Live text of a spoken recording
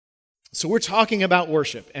So we're talking about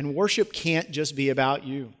worship, and worship can't just be about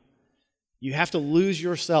you. You have to lose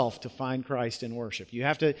yourself to find Christ in worship. You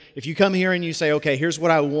have to, if you come here and you say, okay, here's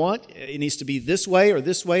what I want, it needs to be this way or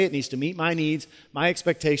this way, it needs to meet my needs, my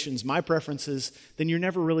expectations, my preferences, then you're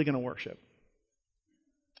never really going to worship.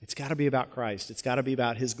 It's got to be about Christ. It's got to be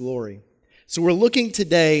about His glory. So we're looking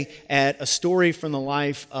today at a story from the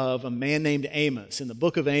life of a man named Amos, in the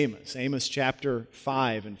book of Amos, Amos chapter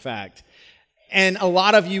 5, in fact. And a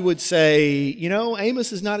lot of you would say, you know,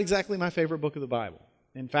 Amos is not exactly my favorite book of the Bible.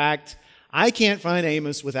 In fact, I can't find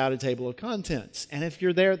Amos without a table of contents. And if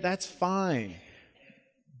you're there, that's fine.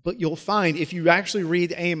 But you'll find, if you actually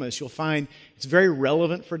read Amos, you'll find it's very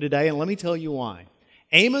relevant for today. And let me tell you why.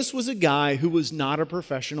 Amos was a guy who was not a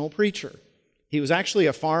professional preacher. He was actually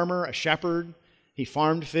a farmer, a shepherd. He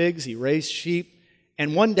farmed figs, he raised sheep.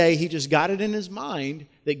 And one day he just got it in his mind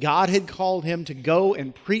that God had called him to go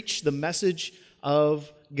and preach the message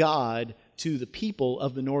of God to the people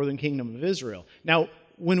of the northern kingdom of Israel. Now,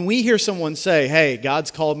 when we hear someone say, hey, God's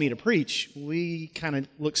called me to preach, we kind of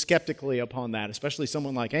look skeptically upon that, especially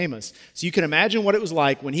someone like Amos. So you can imagine what it was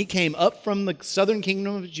like when he came up from the southern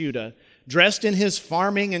kingdom of Judah, dressed in his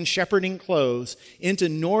farming and shepherding clothes, into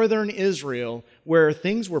northern Israel, where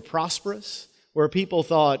things were prosperous, where people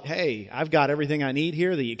thought, hey, I've got everything I need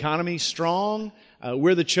here, the economy's strong,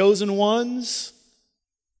 we're the chosen ones.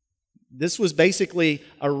 This was basically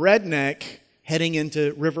a redneck heading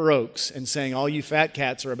into River Oaks and saying, all you fat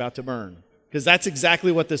cats are about to burn. Because that's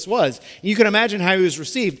exactly what this was. You can imagine how he was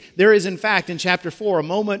received. There is, in fact, in chapter 4, a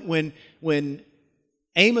moment when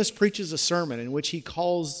Amos preaches a sermon in which he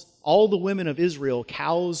calls all the women of Israel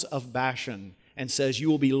cows of Bashan and says, you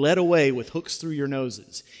will be led away with hooks through your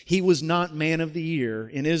noses. He was not man of the year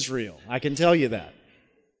in Israel. I can tell you that.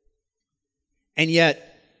 And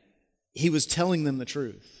yet, he was telling them the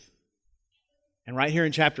truth. And right here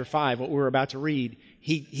in chapter 5, what we're about to read,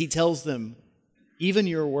 he tells them, even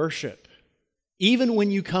your worship, even when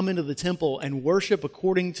you come into the temple and worship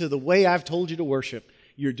according to the way I've told you to worship,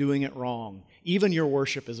 you're doing it wrong. Even your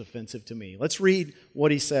worship is offensive to me. Let's read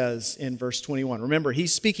what he says in verse 21. Remember,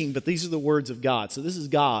 he's speaking, but these are the words of God. So this is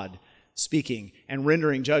God speaking and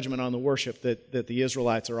rendering judgment on the worship that the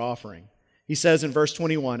Israelites are offering. He says in verse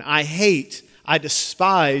 21, I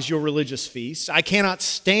despise your religious feasts. I cannot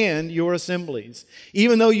stand your assemblies.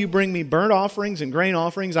 Even though you bring me burnt offerings and grain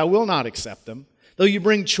offerings, I will not accept them. Though you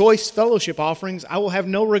bring choice fellowship offerings, I will have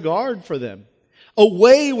no regard for them.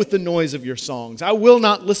 Away with the noise of your songs. I will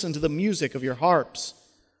not listen to the music of your harps.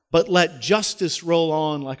 But let justice roll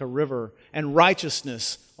on like a river and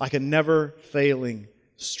righteousness like a never-failing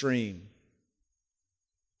stream.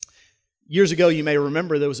 Years ago, you may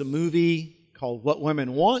remember there was a movie called What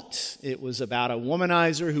Women Want. It was about a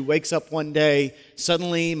womanizer who wakes up one day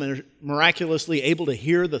suddenly, miraculously able to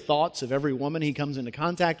hear the thoughts of every woman he comes into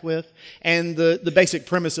contact with. And the basic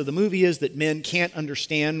premise of the movie is that men can't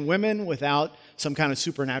understand women without some kind of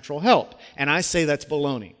supernatural help. And I say that's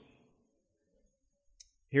baloney.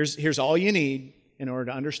 Here's all you need in order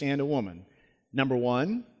to understand a woman. Number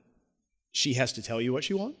one, she has to tell you what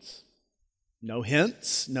she wants. No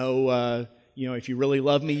hints, no... if you really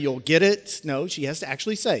love me, you'll get it. No, she has to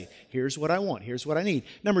actually say, here's what I want, here's what I need.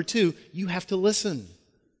 Number two, you have to listen.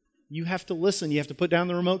 You have to listen. You have to put down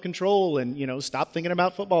the remote control and, stop thinking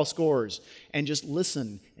about football scores and just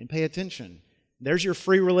listen and pay attention. There's your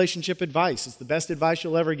free relationship advice. It's the best advice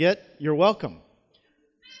you'll ever get. You're welcome.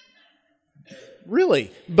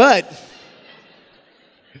 Really, but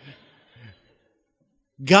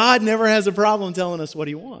God never has a problem telling us what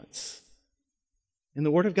He wants. In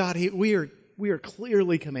the Word of God, we are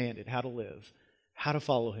clearly commanded how to live, how to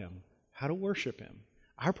follow Him, how to worship Him.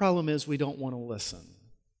 Our problem is we don't want to listen.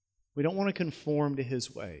 We don't want to conform to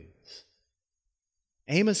His ways.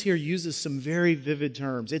 Amos here uses some very vivid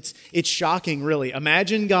terms. It's shocking, really.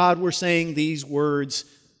 Imagine God were saying these words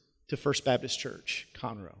to First Baptist Church,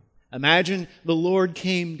 Conroe. Imagine the Lord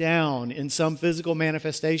came down in some physical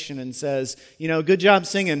manifestation and says, good job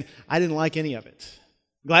singing. I didn't like any of it.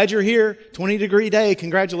 Glad you're here. 20-degree day.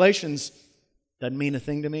 Congratulations. Doesn't mean a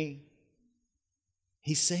thing to me.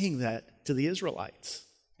 He's saying that to the Israelites.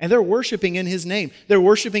 And they're worshiping in His name. They're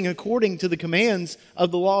worshiping according to the commands of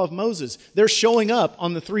the law of Moses. They're showing up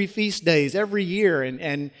on the 3 feast days every year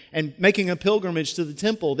and making a pilgrimage to the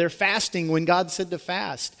temple. They're fasting when God said to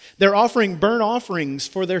fast. They're offering burnt offerings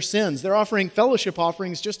for their sins. They're offering fellowship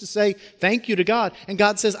offerings just to say thank you to God. And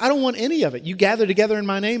God says, I don't want any of it. You gather together in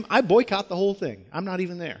my name, I boycott the whole thing. I'm not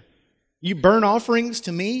even there. You burn offerings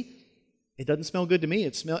to me, it doesn't smell good to me.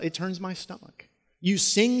 It turns my stomach. You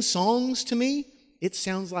sing songs to me, it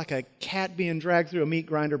sounds like a cat being dragged through a meat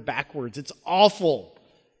grinder backwards. It's awful.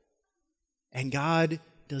 And God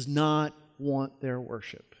does not want their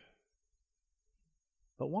worship.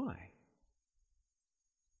 But why?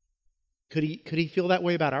 Could he feel that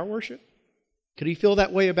way about our worship? Could he feel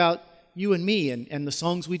that way about you and me and the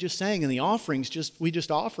songs we just sang and the offerings we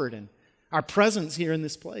just offered and our presence here in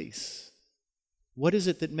this place? What is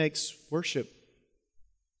it that makes worship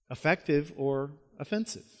effective or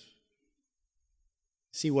offensive?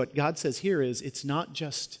 See, what God says here is it's not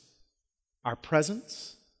just our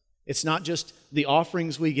presence. It's not just the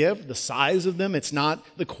offerings we give, the size of them. It's not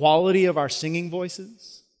the quality of our singing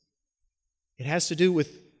voices. It has to do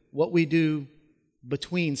with what we do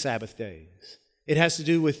between Sabbath days. It has to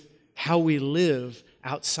do with how we live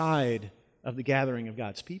outside of the gathering of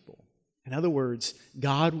God's people. In other words,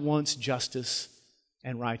 God wants justice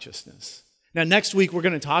and righteousness. Now, next week we're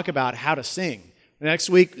going to talk about how to sing. Next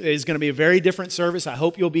week is going to be a very different service. I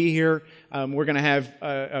hope you'll be here. We're going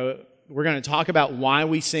to talk about why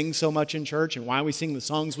we sing so much in church and why we sing the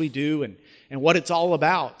songs we do and what it's all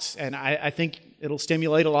about. And I think it'll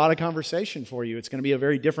stimulate a lot of conversation for you. It's going to be a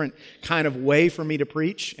very different kind of way for me to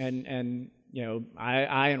preach. And you know,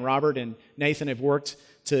 I and Robert and Nathan have worked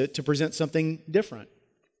to present something different.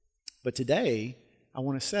 But today, I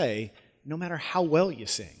want to say, no matter how well you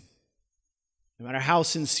sing, no matter how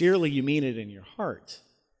sincerely you mean it in your heart,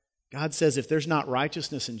 God says if there's not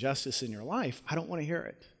righteousness and justice in your life, I don't want to hear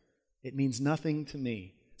it. It means nothing to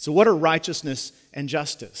me. So what are righteousness and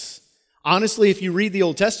justice? Honestly, if you read the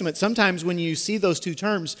Old Testament, sometimes when you see those two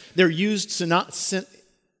terms, they're used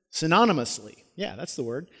synonymously. Yeah, that's the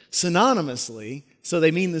word. Synonymously, so they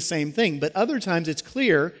mean the same thing. But other times it's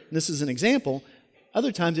clear, and this is an example,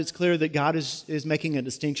 other times it's clear that God is making a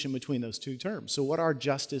distinction between those two terms. So what are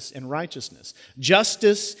justice and righteousness?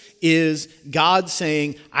 Justice is God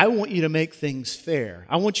saying, I want you to make things fair.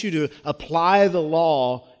 I want you to apply the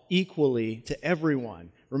law equally to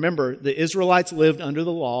everyone. Remember, the Israelites lived under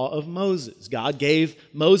the law of Moses. God gave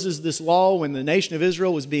Moses this law when the nation of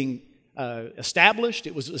Israel was being established.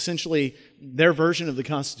 It was essentially their version of the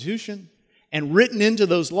Constitution. And written into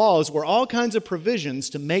those laws were all kinds of provisions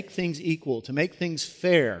to make things equal, to make things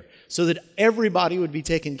fair, so that everybody would be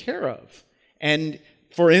taken care of. And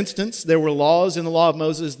for instance, there were laws in the law of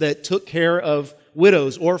Moses that took care of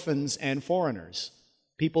widows, orphans, and foreigners,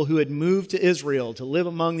 people who had moved to Israel to live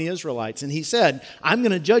among the Israelites. And he said, I'm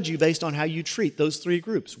going to judge you based on how you treat those three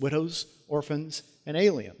groups, widows, orphans, and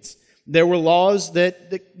aliens. There were laws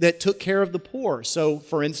that took care of the poor. So,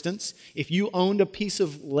 for instance, if you owned a piece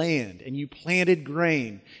of land and you planted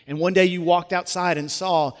grain, and one day you walked outside and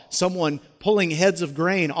saw someone pulling heads of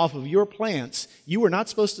grain off of your plants, you were not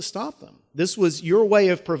supposed to stop them. This was your way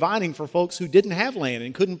of providing for folks who didn't have land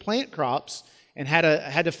and couldn't plant crops and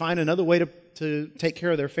had to find another way to take care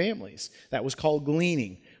of their families. That was called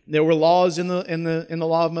gleaning. There were laws in the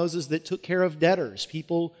law of Moses that took care of debtors,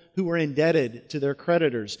 people who were indebted to their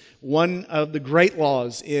creditors. One of the great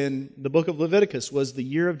laws in the book of Leviticus was the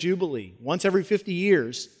year of Jubilee. Once every 50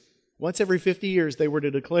 years, they were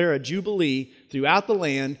to declare a Jubilee throughout the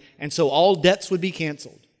land, and so all debts would be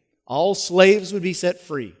canceled. All slaves would be set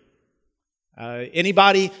free.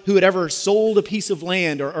 Anybody who had ever sold a piece of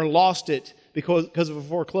land or lost it because of a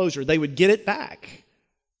foreclosure, they would get it back.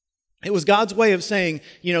 It was God's way of saying,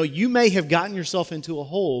 you may have gotten yourself into a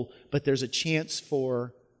hole, but there's a chance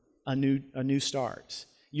for a new start.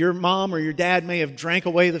 Your mom or your dad may have drank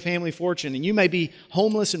away the family fortune, and you may be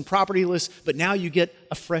homeless and propertyless, but now you get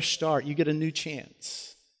a fresh start. You get a new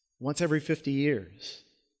chance once every 50 years.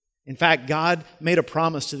 In fact, God made a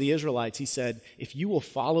promise to the Israelites. He said, if you will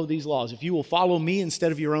follow these laws, if you will follow me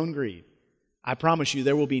instead of your own greed, I promise you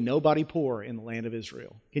there will be nobody poor in the land of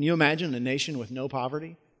Israel. Can you imagine a nation with no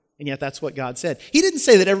poverty? And yet that's what God said. He didn't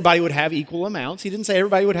say that everybody would have equal amounts. He didn't say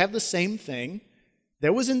everybody would have the same thing.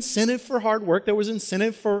 There was incentive for hard work. There was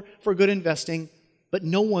incentive for good investing. But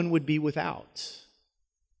no one would be without.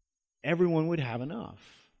 Everyone would have enough.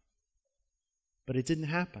 But it didn't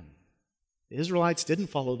happen. The Israelites didn't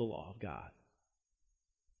follow the law of God.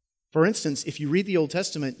 For instance, if you read the Old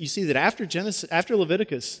Testament, you see that after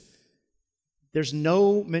Leviticus, there's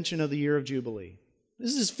no mention of the year of Jubilee.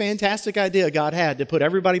 This is this fantastic idea God had to put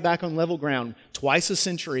everybody back on level ground twice a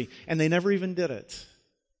century, and they never even did it.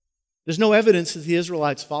 There's no evidence that the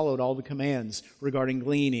Israelites followed all the commands regarding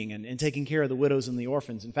gleaning and taking care of the widows and the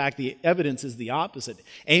orphans. In fact, the evidence is the opposite.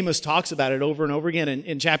 Amos talks about it over and over again.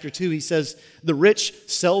 In chapter 2, he says, the rich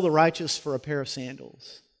sell the righteous for a pair of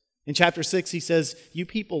sandals. In chapter 6, he says, you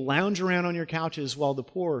people lounge around on your couches while the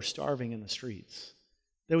poor are starving in the streets.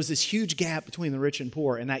 There was this huge gap between the rich and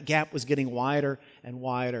poor, and that gap was getting wider and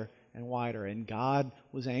wider and wider, and God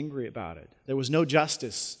was angry about it. There was no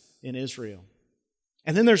justice in Israel.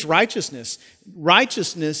 And then there's righteousness.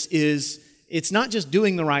 Righteousness it's not just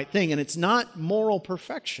doing the right thing, and it's not moral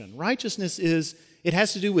perfection. Righteousness it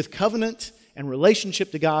has to do with covenant and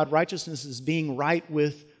relationship to God. Righteousness is being right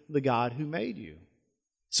with the God who made you.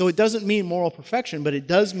 So it doesn't mean moral perfection, but it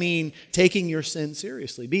does mean taking your sin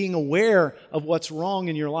seriously, being aware of what's wrong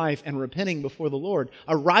in your life and repenting before the Lord.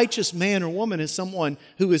 A righteous man or woman is someone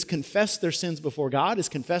who has confessed their sins before God, has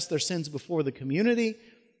confessed their sins before the community,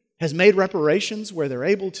 has made reparations where they're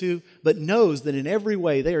able to, but knows that in every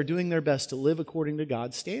way they are doing their best to live according to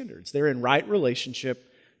God's standards. They're in right relationship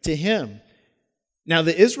to Him. Now,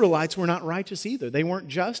 the Israelites were not righteous either. They weren't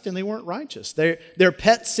just and they weren't righteous. Their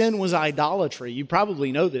pet sin was idolatry. You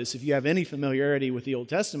probably know this if you have any familiarity with the Old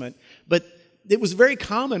Testament. But it was very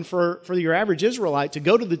common for your average Israelite to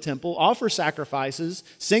go to the temple, offer sacrifices,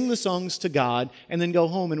 sing the songs to God, and then go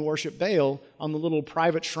home and worship Baal on the little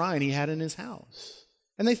private shrine he had in his house.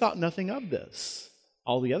 And they thought nothing of this.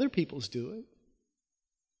 All the other peoples do it.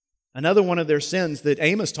 Another one of their sins that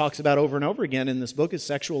Amos talks about over and over again in this book is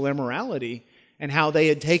sexual immorality, and how they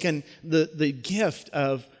had taken the gift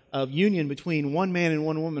of union between one man and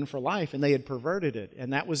one woman for life, and they had perverted it.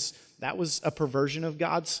 And that was a perversion of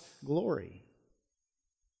God's glory.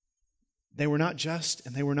 They were not just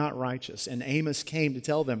and they were not righteous. And Amos came to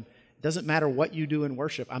tell them, it doesn't matter what you do in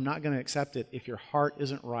worship, I'm not going to accept it if your heart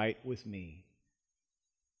isn't right with me.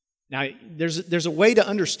 Now, there's a way to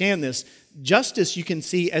understand this. Justice you can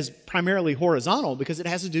see as primarily horizontal because it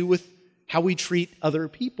has to do with how we treat other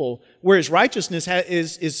people, whereas righteousness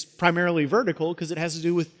is primarily vertical because it has to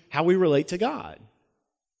do with how we relate to God.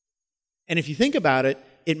 And if you think about it,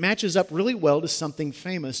 it matches up really well to something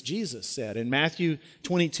famous Jesus said. In Matthew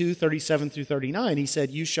 22, 37 through 39, He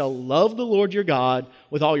said, "You shall love the Lord your God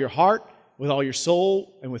with all your heart, with all your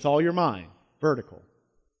soul, and with all your mind," vertical.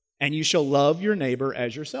 "And you shall love your neighbor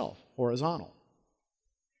as yourself," horizontal.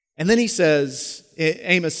 And then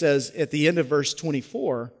Amos says at the end of verse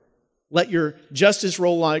 24, "Let your justice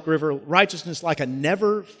roll like river, righteousness like a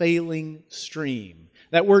never-failing stream."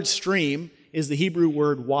 That word stream is the Hebrew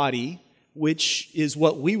word wadi, which is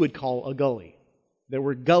what we would call a gully. There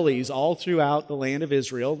were gullies all throughout the land of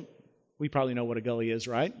Israel. We probably know what a gully is,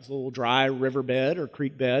 right? It's a little dry riverbed or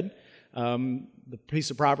creek bed. The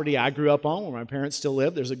piece of property I grew up on where my parents still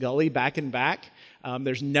live, there's a gully back and back.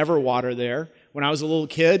 There's never water there. When I was a little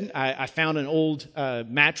kid, I found an old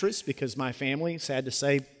mattress because my family, sad to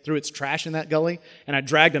say, threw its trash in that gully. And I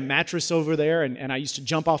dragged a mattress over there, and I used to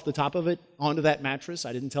jump off the top of it onto that mattress.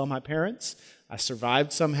 I didn't tell my parents. I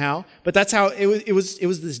survived somehow. But that's how it was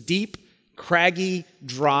this deep, craggy,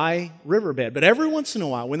 dry riverbed. But every once in a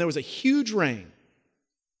while, when there was a huge rain,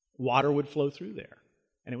 water would flow through there.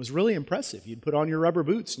 And it was really impressive. You'd put on your rubber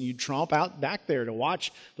boots and you'd tromp out back there to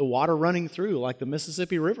watch the water running through like the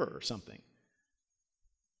Mississippi River or something.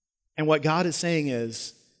 And what God is saying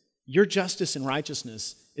is, your justice and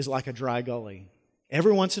righteousness is like a dry gully.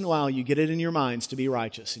 Every once in a while you get it in your minds to be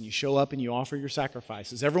righteous and you show up and you offer your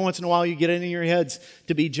sacrifices. Every once in a while you get it in your heads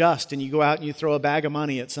to be just and you go out and you throw a bag of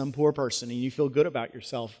money at some poor person and you feel good about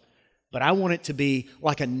yourself. But I want it to be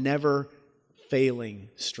like a never-failing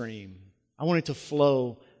stream. I want it to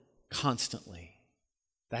flow constantly.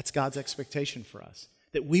 That's God's expectation for us.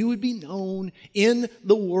 That we would be known in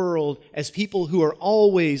the world as people who are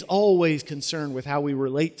always, always concerned with how we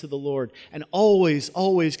relate to the Lord and always,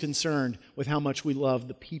 always concerned with how much we love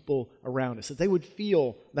the people around us. That they would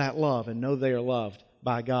feel that love and know they are loved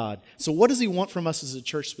by God. So what does He want from us as a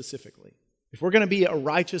church specifically? If we're going to be a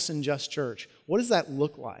righteous and just church, what does that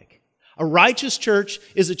look like? A righteous church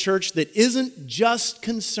is a church that isn't just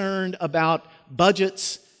concerned about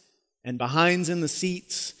budgets and behinds in the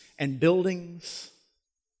seats and buildings,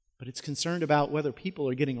 but it's concerned about whether people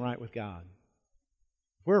are getting right with God.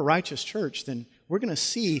 If we're a righteous church, then we're going to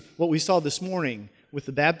see what we saw this morning with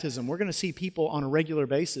the baptism. We're going to see people on a regular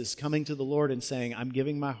basis coming to the Lord and saying, "I'm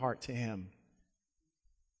giving my heart to Him."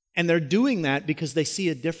 And they're doing that because they see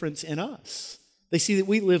a difference in us. They see that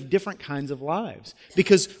we live different kinds of lives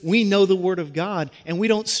because we know the Word of God and we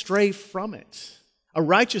don't stray from it. A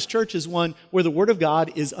righteous church is one where the Word of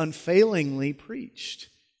God is unfailingly preached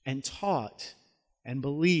and taught and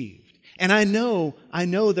believed. And I know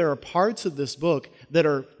there are parts of this book that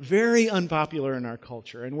are very unpopular in our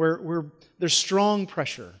culture and where there's strong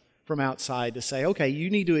pressure from outside to say, okay, you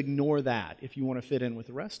need to ignore that if you want to fit in with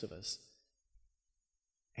the rest of us.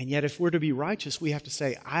 And yet, if we're to be righteous, we have to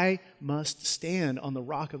say, I must stand on the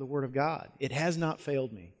rock of the Word of God. It has not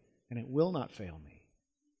failed me, and it will not fail me.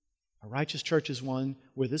 A righteous church is one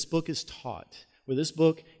where this book is taught, where this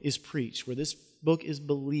book is preached, where this book is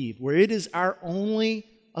believed, where it is our only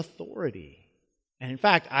authority. And in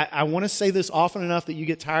fact, I want to say this often enough that you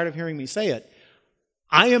get tired of hearing me say it.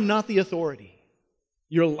 I am not the authority.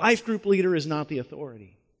 Your life group leader is not the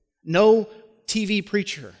authority. No TV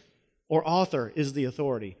preacher or author is the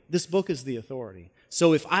authority. This book is the authority.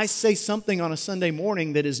 So if I say something on a Sunday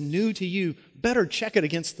morning that is new to you, better check it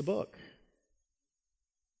against the book.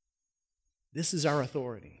 This is our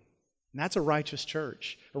authority. And that's a righteous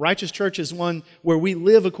church. A righteous church is one where we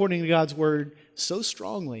live according to God's word so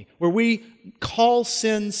strongly, where we call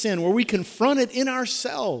sin, sin, where we confront it in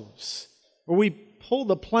ourselves, where we pull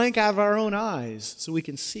the plank out of our own eyes so we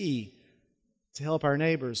can see to help our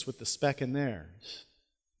neighbors with the speck in theirs.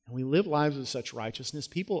 And we live lives of such righteousness,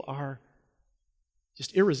 people are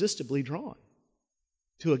just irresistibly drawn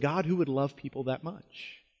to a God who would love people that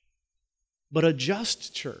much. But a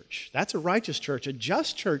just church, that's a righteous church. A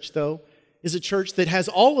just church, though, is a church that has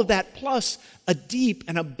all of that plus a deep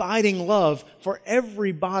and abiding love for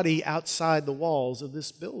everybody outside the walls of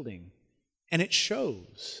this building. And it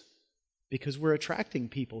shows because we're attracting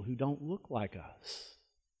people who don't look like us.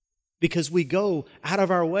 Because we go out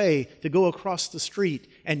of our way to go across the street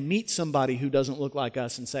and meet somebody who doesn't look like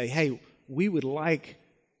us and say, hey, we would like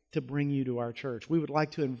to bring you to our church. We would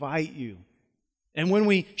like to invite you. And when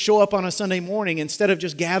we show up on a Sunday morning, instead of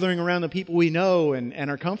just gathering around the people we know and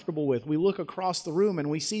are comfortable with, we look across the room and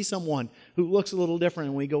we see someone who looks a little different,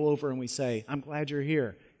 and we go over and we say, I'm glad you're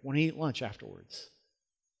here. Want to eat lunch afterwards?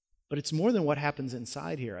 But it's more than what happens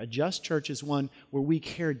inside here. A just church is one where we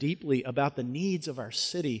care deeply about the needs of our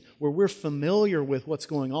city, where we're familiar with what's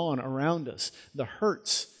going on around us, the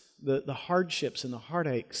hurts, the hardships and the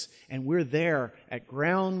heartaches, and we're there at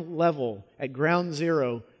ground level, at ground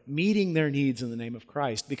zero, meeting their needs in the name of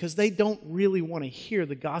Christ, because they don't really want to hear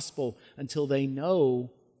the gospel until they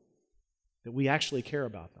know that we actually care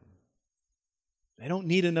about them. They don't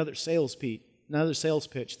need another sales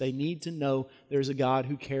pitch. They need to know there's a God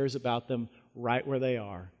who cares about them right where they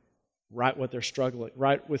are, right with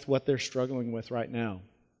what they're struggling with right now.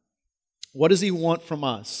 What does He want from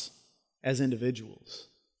us as individuals?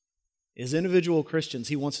 As individual Christians,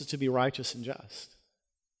 He wants us to be righteous and just.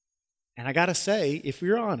 And I got to say, if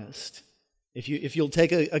you're honest, if you'll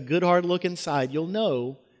take a good hard look inside, you'll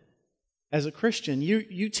know as a Christian,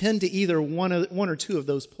 you tend to either one or two of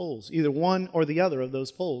those poles, either one or the other of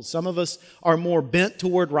those poles. Some of us are more bent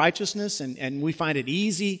toward righteousness, and we find it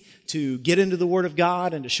easy to get into the Word of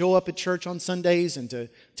God and to show up at church on Sundays and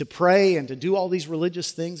to pray and to do all these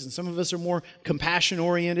religious things. And some of us are more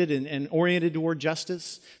compassion-oriented and oriented toward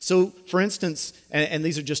justice. So, for instance, and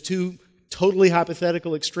these are just two totally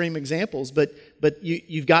hypothetical extreme examples, but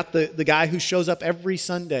you've got the guy who shows up every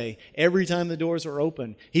Sunday, every time the doors are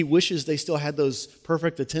open. He wishes they still had those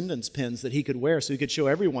perfect attendance pins that he could wear so he could show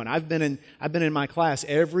everyone. I've been in my class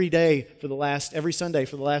every Sunday for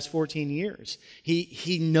the last 14 years.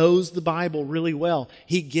 He knows the Bible really well.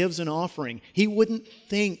 He gives an offering. He wouldn't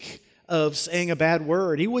think of saying a bad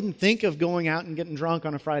word. He wouldn't think of going out and getting drunk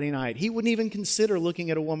on a Friday night. He wouldn't even consider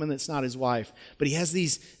looking at a woman that's not his wife. But he has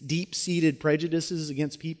these deep-seated prejudices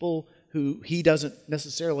against people who he doesn't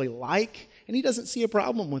necessarily like, and he doesn't see a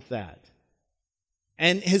problem with that.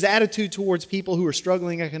 And his attitude towards people who are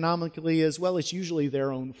struggling economically as well is usually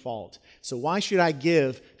their own fault. So why should I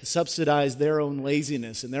give to subsidize their own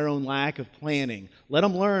laziness and their own lack of planning? Let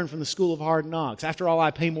them learn from the school of hard knocks. After all,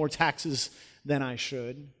 I pay more taxes than I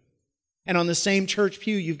should. And on the same church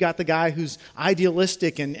pew, you've got the guy who's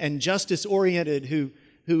idealistic and justice-oriented,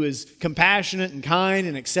 who is compassionate and kind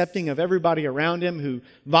and accepting of everybody around him, who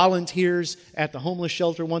volunteers at the homeless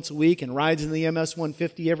shelter once a week and rides in the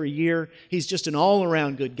MS-150 every year. He's just an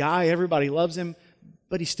all-around good guy. Everybody loves him,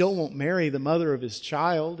 but he still won't marry the mother of his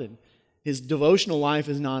child, and his devotional life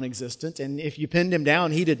is non-existent. And if you pinned him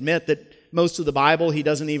down, he'd admit that most of the Bible he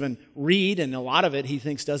doesn't even read, and a lot of it he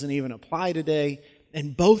thinks doesn't even apply today.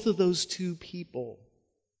 And both of those two people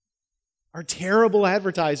are terrible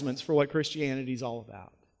advertisements for what Christianity is all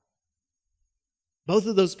about. Both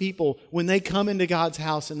of those people, when they come into God's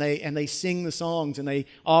house and they sing the songs and they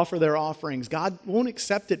offer their offerings, God won't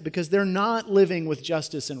accept it because they're not living with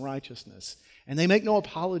justice and righteousness. And they make no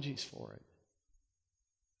apologies for it.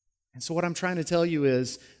 And so what I'm trying to tell you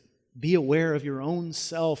is, be aware of your own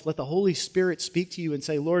self. Let the Holy Spirit speak to you and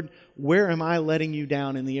say, Lord, where am I letting you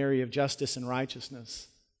down in the area of justice and righteousness?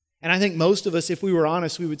 And I think most of us, if we were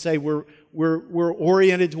honest, we would say we're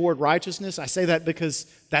oriented toward righteousness. I say that because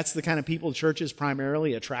that's the kind of people churches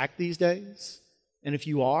primarily attract these days. And if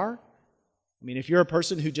you are, if you're a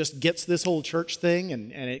person who just gets this whole church thing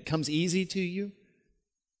and it comes easy to you,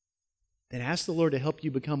 then ask the Lord to help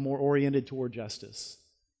you become more oriented toward justice.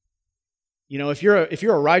 You know, if you're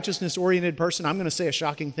a righteousness-oriented person, I'm going to say a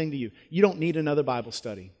shocking thing to you. You don't need another Bible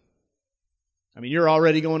study. I mean, you're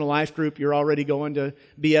already going to life group, you're already going to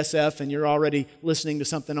BSF, and you're already listening to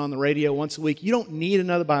something on the radio once a week. You don't need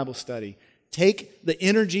another Bible study. Take the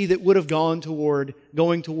energy that would have gone toward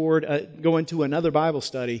going to another Bible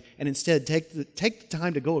study, and instead take the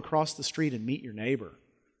time to go across the street and meet your neighbor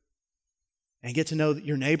and get to know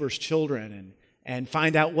your neighbor's children and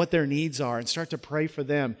find out what their needs are and start to pray for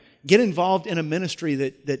them. Get involved in a ministry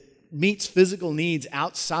that meets physical needs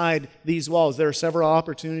outside these walls. There are several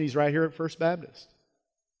opportunities right here at First Baptist.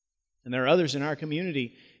 And there are others in our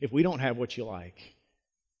community if we don't have what you like.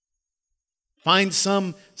 Find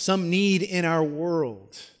some need in our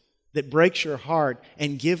world that breaks your heart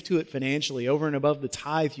and give to it financially over and above the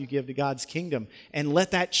tithe you give to God's kingdom. And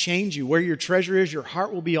let that change you. Where your treasure is, your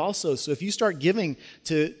heart will be also. So if you start giving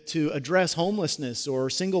to address homelessness or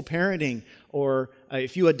single parenting, or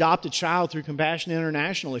if you adopt a child through Compassion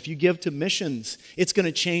International, if you give to missions, it's going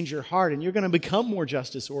to change your heart and you're going to become more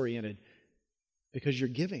justice-oriented because you're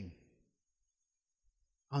giving.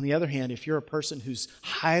 On the other hand, if you're a person who's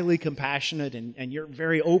highly compassionate and you're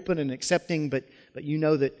very open and accepting, but you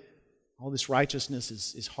know that all this righteousness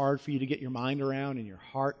is hard for you to get your mind around and your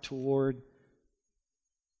heart toward,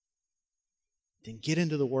 then get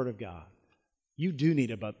into the Word of God. You do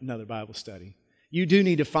need another Bible study. You do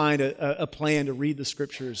need to find a plan to read the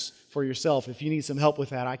Scriptures for yourself. If you need some help with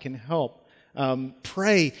that, I can help.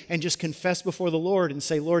 Pray and just confess before the Lord and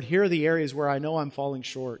say, Lord, here are the areas where I know I'm falling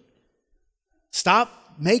short. Stop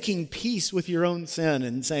making peace with your own sin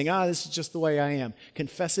and saying, this is just the way I am.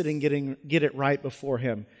 Confess it and get it right before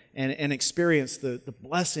Him and experience the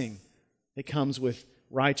blessing that comes with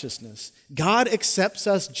righteousness. God accepts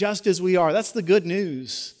us just as we are. That's the good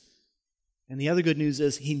news. And the other good news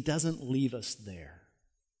is He doesn't leave us there.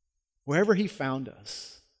 Wherever He found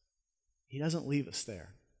us, He doesn't leave us there.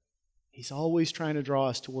 He's always trying to draw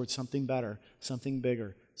us towards something better, something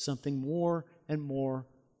bigger, something more and more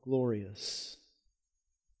glorious.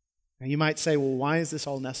 Now you might say, well, why is this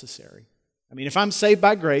all necessary? I mean, if I'm saved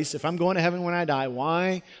by grace, if I'm going to heaven when I die,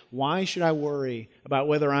 why should I worry about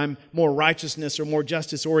whether I'm more righteousness or more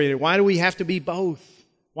justice oriented? Why do we have to be both?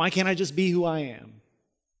 Why can't I just be who I am?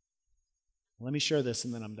 Let me share this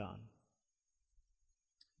and then I'm done.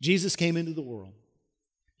 Jesus came into the world.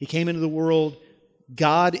 He came into the world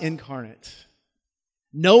God incarnate,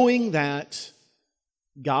 knowing that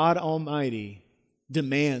God Almighty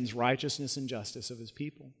demands righteousness and justice of His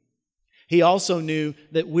people. He also knew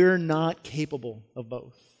that we're not capable of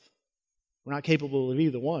both. We're not capable of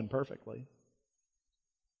either one perfectly.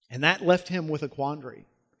 And that left Him with a quandary.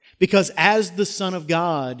 Because as the Son of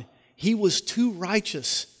God, He was too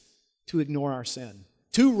righteous to ignore our sin.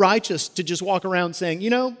 Too righteous to just walk around saying,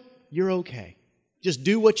 you're okay. Just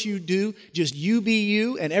do what you do. Just you be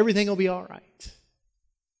you and everything will be all right.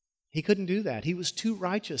 He couldn't do that. He was too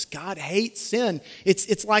righteous. God hates sin.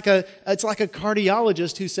 It's like a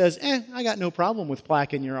cardiologist who says, I got no problem with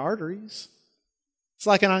plaque in your arteries. It's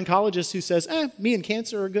like an oncologist who says, me and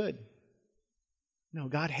cancer are good. No,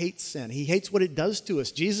 God hates sin. He hates what it does to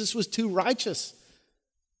us. Jesus was too righteous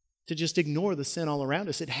to just ignore the sin all around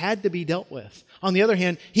us. It had to be dealt with. On the other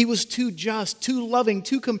hand, He was too just, too loving,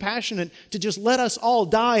 too compassionate to just let us all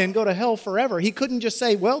die and go to hell forever. He couldn't just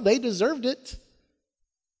say, well, they deserved it.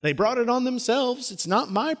 They brought it on themselves. It's not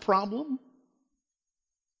my problem.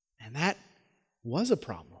 And that was a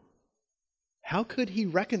problem. How could He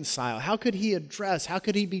reconcile? How could He address? How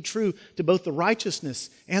could He be true to both the righteousness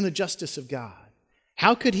and the justice of God?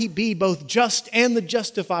 How could He be both just and the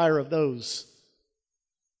justifier of those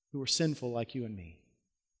who are sinful like you and me?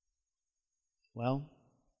 Well,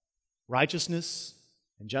 righteousness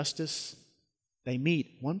and justice, they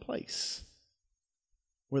meet one place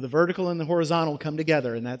where the vertical and the horizontal come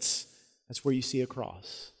together, and that's where you see a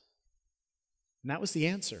cross. And that was the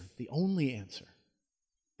answer, the only answer.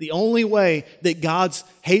 The only way that God's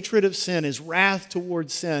hatred of sin, His wrath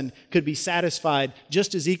towards sin, could be satisfied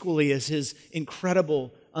just as equally as His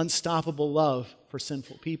incredible, unstoppable love for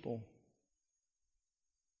sinful people.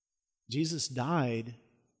 Jesus died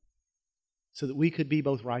so that we could be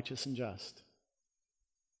both righteous and just.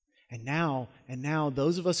 And now,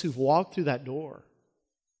 those of us who've walked through that door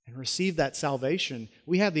and received that salvation,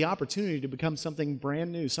 we have the opportunity to become something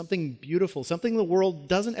brand new, something beautiful, something the world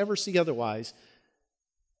doesn't ever see otherwise.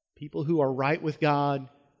 People who are right with God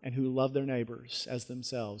and who love their neighbors as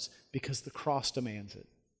themselves because the cross demands it.